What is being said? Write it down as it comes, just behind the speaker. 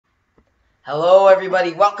Hello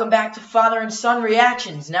everybody, welcome back to Father and Son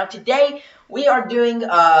Reactions. Now today we are doing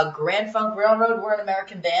Grand Funk Railroad. We're an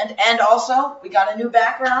American band, and also we got a new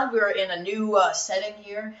background. We're in a new setting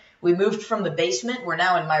here. We moved from the basement. We're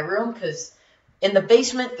now in my room because in the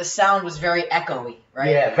basement the sound was very echoey, right?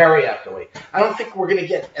 Yeah, very echoey. I don't think we're going to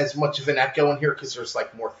get as much of an echo in here because there's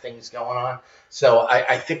like more things going on. So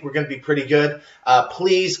I think we're going to be pretty good.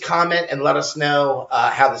 Please comment and let us know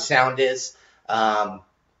how the sound is.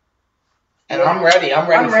 And yeah. I'm ready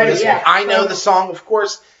for this one. I know the song, of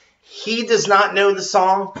course. He does not know the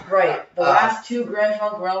song. Right. The last two Grand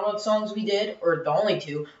Funk Railroad songs we did, or the only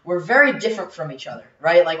two, were very different from each other,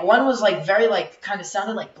 right? Like, one was, like, very, like, kind of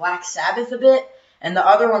sounded like Black Sabbath a bit, and the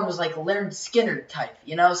other one was, like, Leonard Skinner type,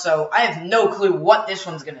 you know? So I have no clue what this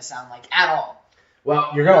one's going to sound like at all.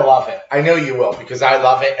 Well, you're going to love it. I know you will, because I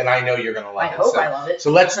love it, and I know you're going to love it. I hope I love it.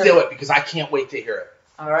 So let's do it, because I can't wait to hear it.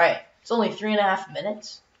 All right. It's only 3.5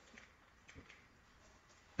 minutes.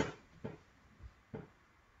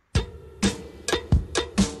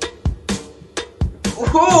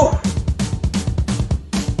 Ooh!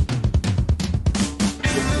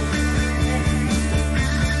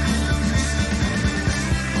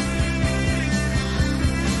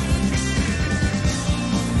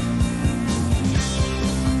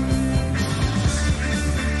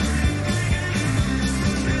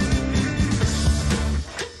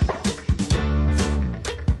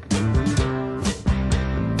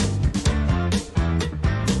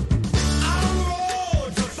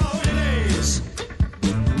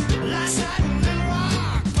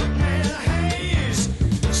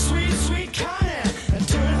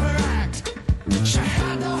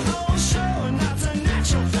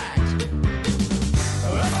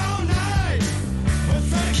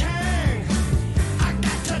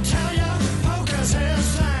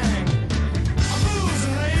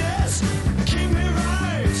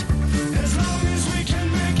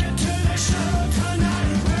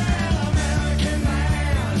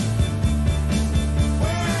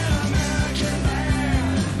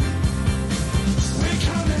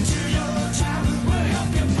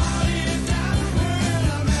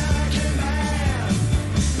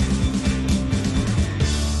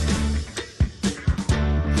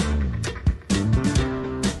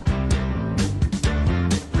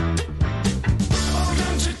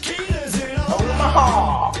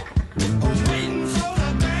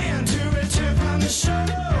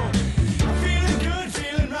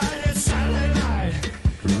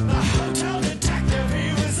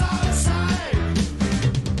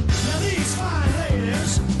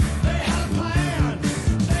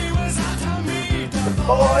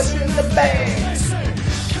 Boys in the band.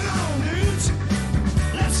 Come on, dudes.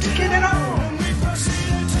 Let's get it on. We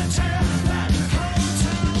proceeded to tear that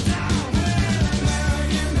hotel down. We're an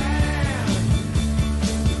American band.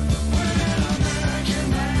 We're an American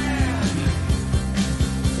band.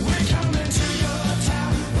 We're coming to your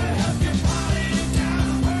town. We'll help you party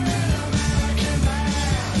down. We're an American band.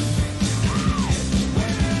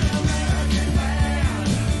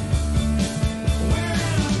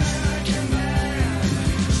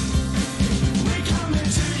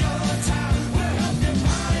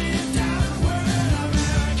 We're an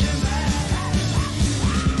American band. We're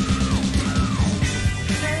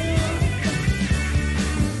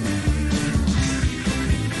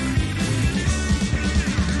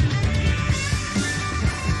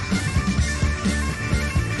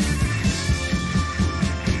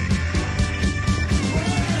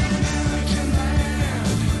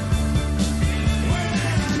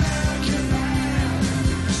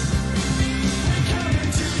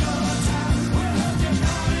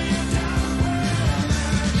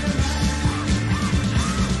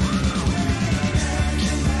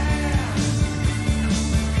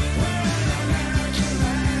American band.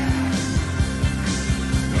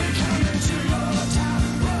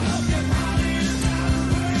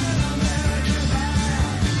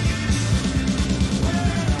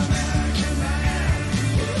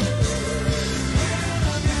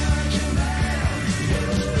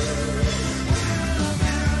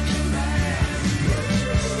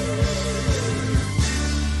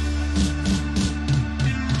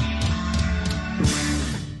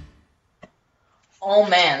 Oh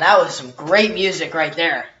man, that was some great music right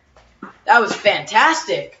there. That was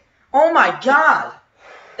fantastic. Oh my god.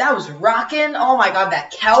 That was rocking. Oh my god,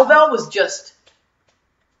 that cowbell was just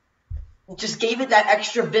gave it that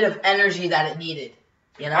extra bit of energy that it needed.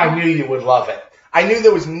 You know? I knew you would love it. I knew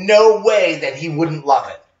there was no way that he wouldn't love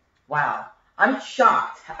it. Wow. I'm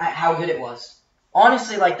shocked at how good it was.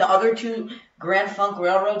 Honestly, like the other two Grand Funk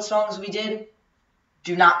Railroad songs we did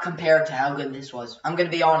do not compare to how good this was. I'm going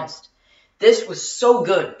to be honest. This was so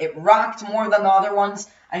good. It rocked more than the other ones.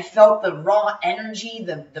 I felt the raw energy,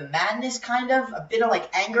 the madness kind of, a bit of like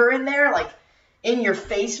anger in there, like in your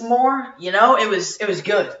face more, you know? It was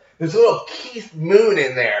good. There's a little Keith Moon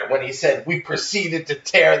in there when he said, "We proceeded to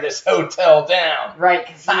tear this hotel down." Right,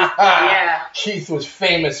 'cause yeah. Keith was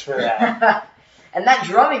famous for that. And that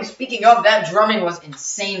drumming, speaking of, that drumming was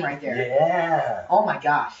insane right there. Yeah. Oh my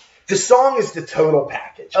gosh. The song is the total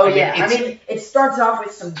package. Oh yeah, I mean, it starts off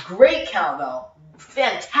with some great cowbell,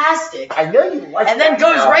 fantastic, I know you like and then that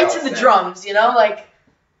goes right cowbell to the sound. drums, you know, like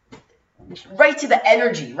right to the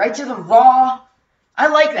energy, right to the raw. I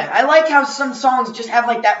like that. I like how some songs just have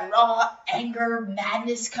like that raw anger,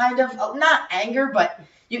 madness kind of, not anger, but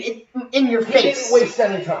in your They face. didn't waste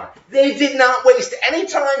any time. They did not waste any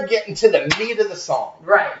time getting to the meat of the song.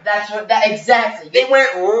 Right, exactly. They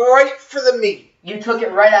went right for the meat. You took it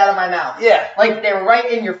right out of my mouth. Yeah. Like they're right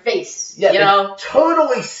in your face. Yeah, you they know?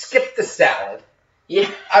 totally skipped the salad. Yeah.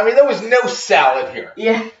 I mean, there was no salad here.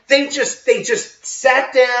 Yeah. They just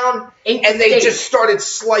sat down Ate and they steak. just started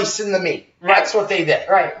slicing the meat. Right. That's what they did.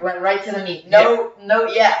 Right, went right to the meat.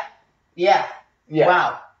 Yeah. Yeah.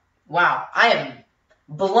 Wow. I am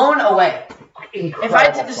blown away. Incredible If I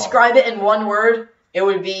had to song. describe it in one word, it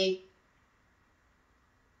would be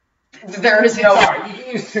there is no. Sorry, you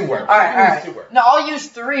can use 2 words. All right, You all can right. use 2 words. No, I'll use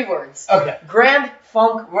 3 words. Okay. Grand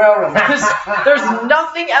Funk Railroad. Because there's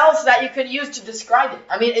nothing else that you could use to describe it.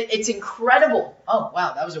 I mean, it's incredible. Oh,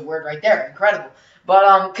 wow, that was a word right there. Incredible.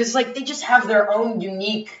 But, because, like, they just have their own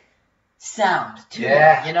unique sound to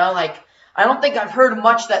Yeah. it, you know? Like, I don't think I've heard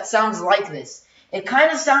much that sounds like this. It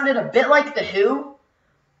kind of sounded a bit like The Who,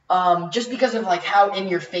 just because of, like, how in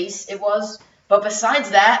your face it was. But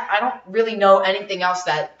besides that, I don't really know anything else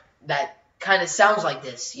that kind of sounds like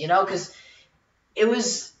this, you know? Because it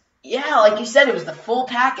was, yeah, like you said, it was the full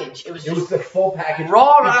package. It was It was the full package.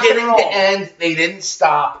 raw rock and Beginning roll. to end, they didn't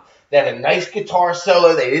stop. They had a nice guitar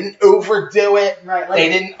solo. They didn't overdo it. Right, like, They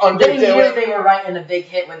didn't They underdo knew it. they were writing a big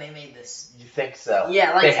hit when they made this. You think so?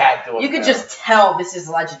 Yeah, like, they had to. you could have just tell this is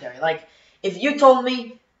legendary. Like, if you told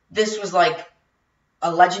me this was like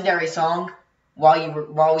a legendary song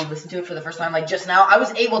while we listened to it for the first time, like just now, I was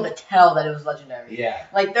able to tell that it was legendary. Yeah.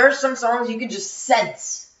 Like, there are some songs you can just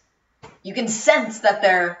sense. You can sense that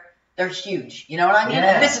they're huge. You know what I mean?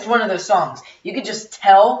 Yeah. And this is one of those songs. You can just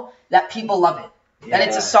tell that people love it. Yeah. And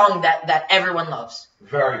it's a song that everyone loves.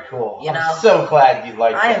 Very cool. You know? I'm so glad you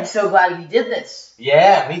liked I it. am so glad we did this.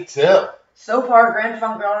 Yeah, me too. So far, Grand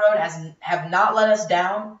Funk Railroad have not let us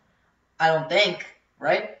down. I don't think,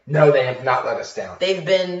 right? No, they have not let us down.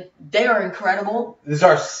 They are incredible. This is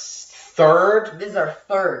our 3rd. This is our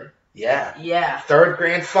 3rd. Yeah. Yeah. 3rd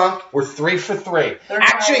Grand Funk. We're 3 for 3. Third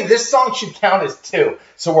Actually, time. this song should count as 2.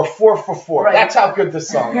 So we're 4 for 4. Right. That's how good this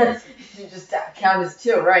song is. You just count as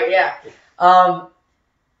 2, right? Yeah.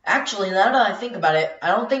 Actually, now that I think about it, I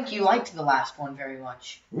don't think you liked the last one very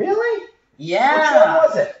much. Really? Yeah. Which one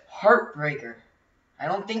was it? Heartbreaker. I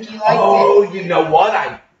don't think you liked Oh, it. you know what?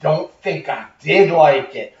 I don't think I did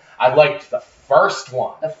like it. I liked the first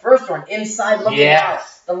one. The first one, Inside Looking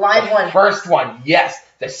Yes. Out. The live The one. first one, yes.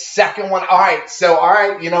 The second one, all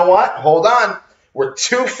right, you know what? Hold on. We're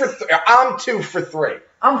 2 for 3. I'm 2 for 3.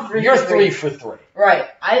 I'm 3 You're for 3 for 3. Right.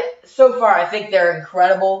 So far, I think they're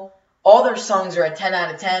incredible. All their songs are a 10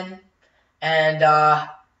 out of 10. And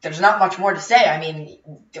there's not much more to say. I mean,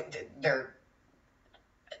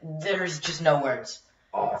 there's just no words.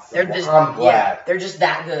 Awesome. They're just, I'm glad. yeah, they're just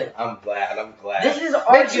that good. I'm glad. This is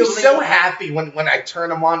Makes you arguably so happy when I turn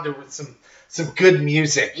them on to some good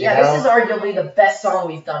music. You Yeah, know? this is arguably the best song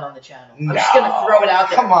we've done on the channel. I'm just No, gonna throw it out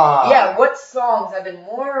there. come on. Yeah, what songs have been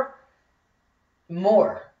more?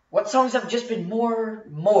 What songs have just been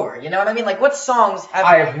more? You know what I mean? Like, what songs have?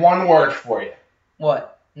 I have one word for you.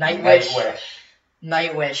 What? Nightwish.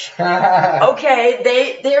 Nightwish.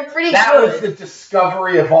 Okay, they're pretty That good. was the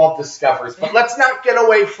discovery of all discoveries. But let's not get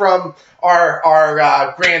away from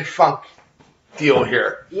our Grand Funk deal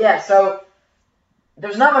here. Yeah, so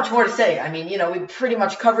there's not much more to say. I mean, we pretty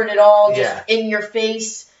much covered it all. Just in your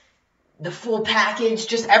face, the full package,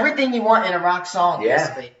 just everything you want in a rock song,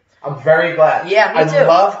 basically. I'm very glad. Yeah, me too.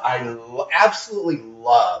 I absolutely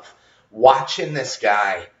love watching this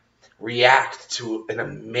guy react to an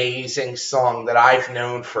amazing song that I've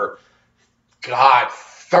known for,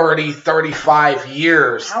 30, 35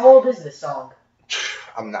 years. How old is this song?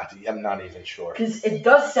 I'm not even sure. Because it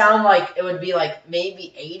does sound like it would be like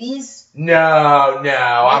maybe 80s. No,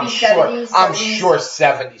 I'm Maybe sure. 70s, I'm 70s? sure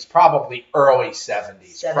 70s, probably early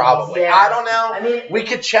 70s, 70s, probably. yeah. I don't know. I mean, we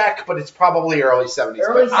could check, but it's probably early 70s.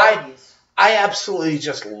 Early but 70s. I absolutely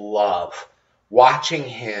just love watching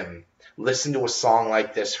him listen to a song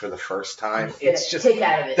like this for the first time, Get it's a just kick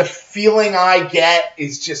out of it. the feeling I get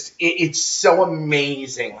is just it's so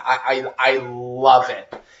amazing. I love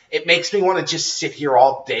it. It makes me want to just sit here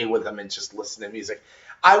all day with him and just listen to music.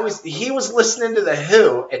 He was listening to The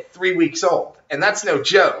Who at 3 weeks old, and that's no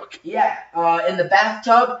joke. Yeah, in the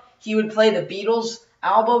bathtub, he would play the Beatles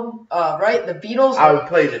album, right? The Beatles. I would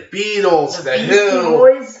play the Beatles, The Beastie Who.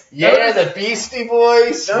 Boys. Yeah, Those- the Beastie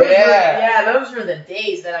Boys. those were the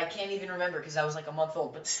days that I can't even remember because I was like a month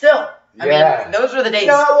old. But still, I mean, those were the days.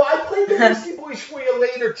 No, I played the Beastie Boys for you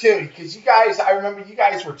later too, because I remember you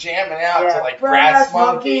guys were jamming out to like Brass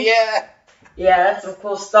Monkey. Yeah. Yeah, that's some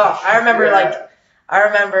cool stuff. I remember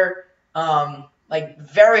like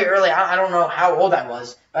very early. I don't know how old I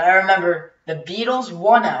was, but I remember the Beatles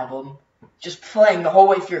one album just playing the whole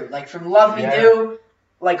way through, like from Love Me Do,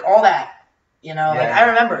 like all that. You know, like I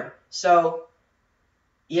remember. So,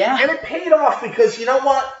 yeah. And it paid off because you know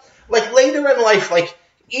what? Like later in life, like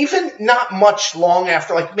even not much long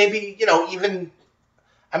after, like maybe, even,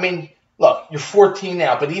 I mean, look, you're 14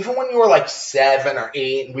 now, but even when you were like 7 or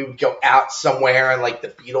 8 and we would go out somewhere and like the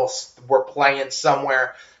Beatles were playing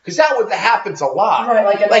somewhere, because that happens a lot. Right,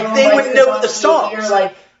 like they would know the songs.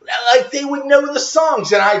 Like they would know the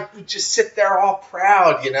songs, and I would just sit there all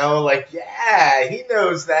proud, like, yeah, he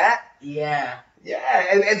knows that. Yeah. Yeah,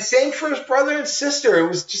 and same for his brother and sister. It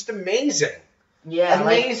was just amazing. Yeah.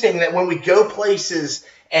 Amazing that when we go places,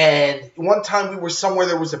 and one time we were somewhere,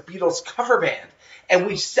 there was a Beatles cover band, and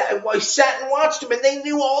I sat and watched them, and they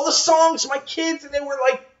knew all the songs, my kids, and they were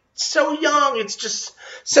like so young. It's just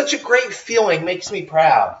such a great feeling. Makes me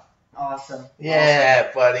proud. Awesome.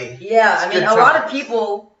 Yeah, buddy. Yeah, It's I mean, good a lot of times.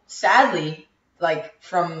 people, sadly, like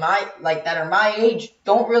from that are my age,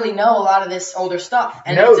 don't really know a lot of this older stuff,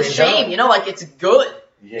 and No, it's a they shame. don't. Like it's good.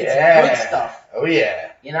 Yeah. It's good stuff. Oh,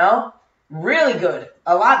 yeah. Really good.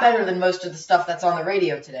 A lot better than most of the stuff that's on the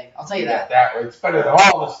radio today. I'll tell you that. It's better than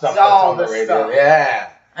all the stuff It's all that's on the the radio. stuff. Yeah.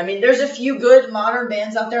 I mean, there's a few good modern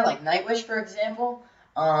bands out there, like Nightwish, for example,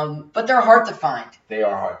 but they're hard to find. They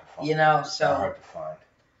are hard to find. They're So hard to find.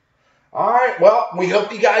 All right. Well, we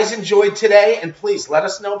hope you guys enjoyed today, and please let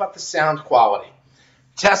us know about the sound quality.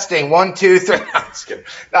 Testing 1, 2, 3. No, I'm just kidding.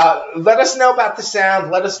 Let us know about the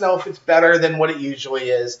sound. Let us know if it's better than what it usually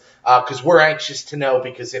is, because we're anxious to know.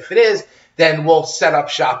 Because if it is, then we'll set up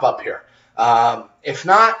shop up here. If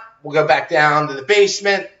not, we'll go back down to the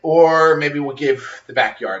basement, or maybe we'll give the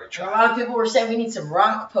backyard a a try. lot of people were saying we need some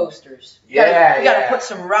rock posters. We Yeah, gotta yeah. put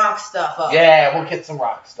some rock stuff up. Yeah, we'll get some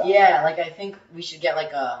rock stuff. Yeah, like I think we should get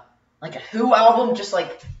like a Who album, just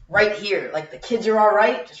like right here, like the Kids Are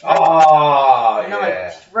Alright, just right, Oh, like yeah.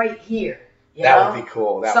 just right here. That would be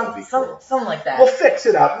cool. That would be cool. Something like that. We'll fix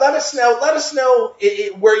it up. Let us know. Let us know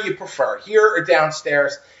where you prefer, here or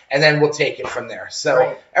downstairs, and then we'll take it from there. So,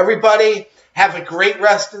 Right. Everybody, have a great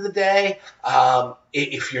rest of the day.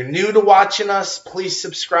 If you're new to watching us, please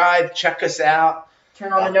subscribe. Check us out.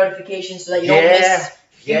 Turn on the notifications so that you don't miss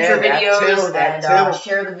future that videos, too, that and too.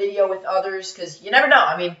 share the video with others, because you never know.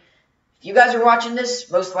 I mean, if you guys are watching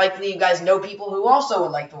this, most likely you guys know people who also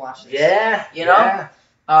would like to watch this. Yeah. You know?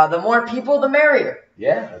 The more people, the merrier.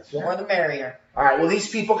 Yeah, that's The more the merrier. All right. Well, these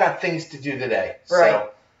people got things to do today. Right. So,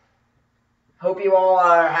 Hope you all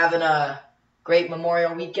are having a great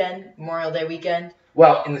Memorial Day weekend.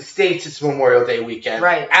 well, in the States, it's Memorial Day weekend.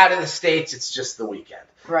 Right. Out of the States, it's just the weekend.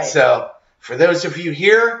 Right. So, for those of you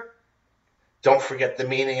here, don't forget the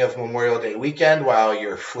meaning of Memorial Day weekend while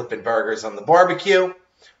you're flipping burgers on the barbecue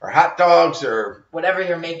or hot dogs or Whatever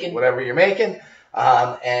you're making, whatever you're making.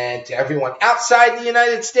 And to everyone outside the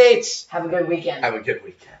United States, have a good weekend. have a good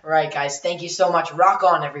weekend. All right, guys. Thank you so much. Rock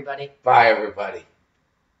on, everybody. Bye, everybody.